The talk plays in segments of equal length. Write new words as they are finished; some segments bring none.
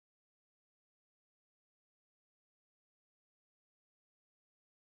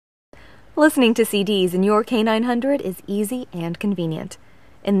Listening to CDs in your K900 is easy and convenient.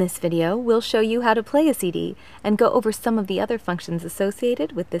 In this video, we'll show you how to play a CD and go over some of the other functions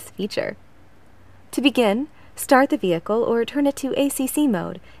associated with this feature. To begin, start the vehicle or turn it to ACC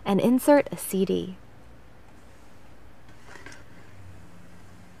mode and insert a CD.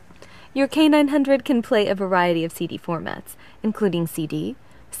 Your K900 can play a variety of CD formats, including CD,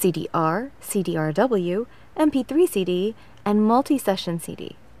 CDR, CDRW, MP3 CD, and multi-session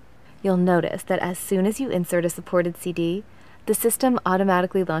CD. You'll notice that as soon as you insert a supported CD, the system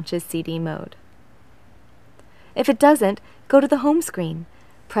automatically launches CD mode. If it doesn't, go to the home screen,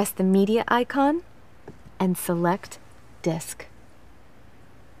 press the media icon, and select Disc.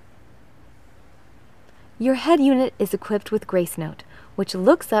 Your head unit is equipped with GraceNote, which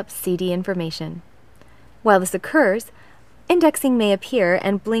looks up CD information. While this occurs, indexing may appear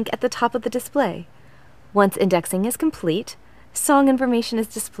and blink at the top of the display. Once indexing is complete, song information is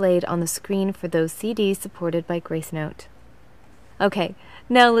displayed on the screen for those CDs supported by GraceNote. Okay,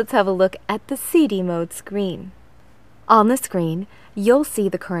 now let's have a look at the CD mode screen. On the screen, you'll see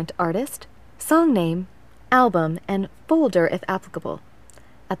the current artist, song name, album, and folder if applicable.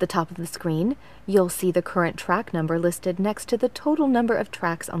 At the top of the screen, you'll see the current track number listed next to the total number of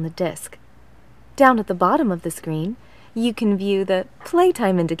tracks on the disc. Down at the bottom of the screen, you can view the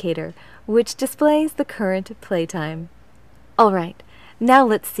playtime indicator, which displays the current playtime. Alright, now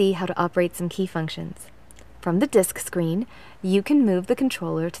let's see how to operate some key functions. From the disc screen, you can move the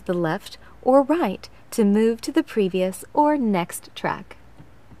controller to the left or right to move to the previous or next track.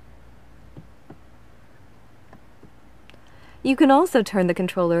 You can also turn the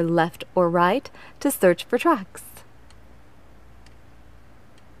controller left or right to search for tracks.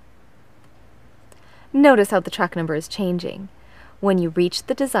 Notice how the track number is changing. When you reach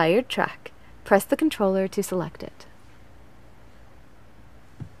the desired track, press the controller to select it.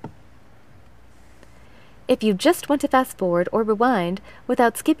 If you just want to fast forward or rewind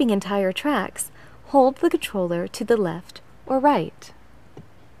without skipping entire tracks, hold the controller to the left or right.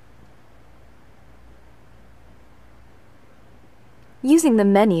 Using the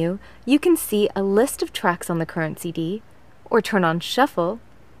menu, you can see a list of tracks on the current CD, or turn on Shuffle,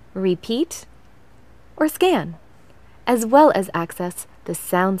 Repeat, or Scan, as well as access the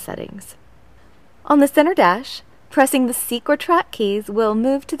sound settings. On the center dash, pressing the Seek or Track keys will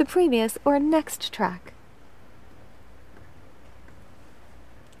move to the previous or next track.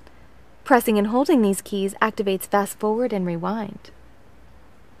 Pressing and holding these keys activates Fast Forward and Rewind.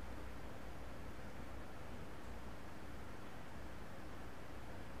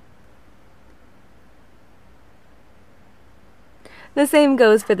 The same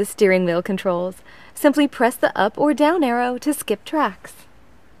goes for the steering wheel controls. Simply press the up or down arrow to skip tracks.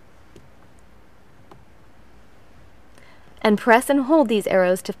 And press and hold these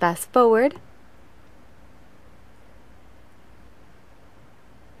arrows to fast forward,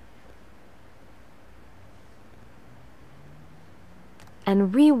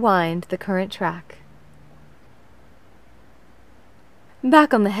 and rewind the current track.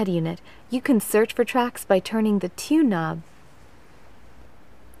 Back on the head unit, you can search for tracks by turning the Tune knob.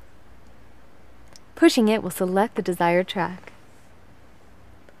 Pushing it will select the desired track.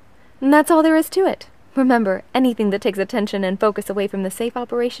 And that's all there is to it. Remember, anything that takes attention and focus away from the safe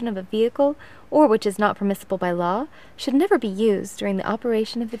operation of a vehicle, or which is not permissible by law, should never be used during the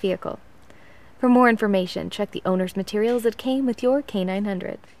operation of the vehicle. For more information, check the owner's materials that came with your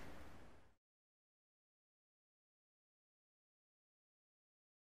K900.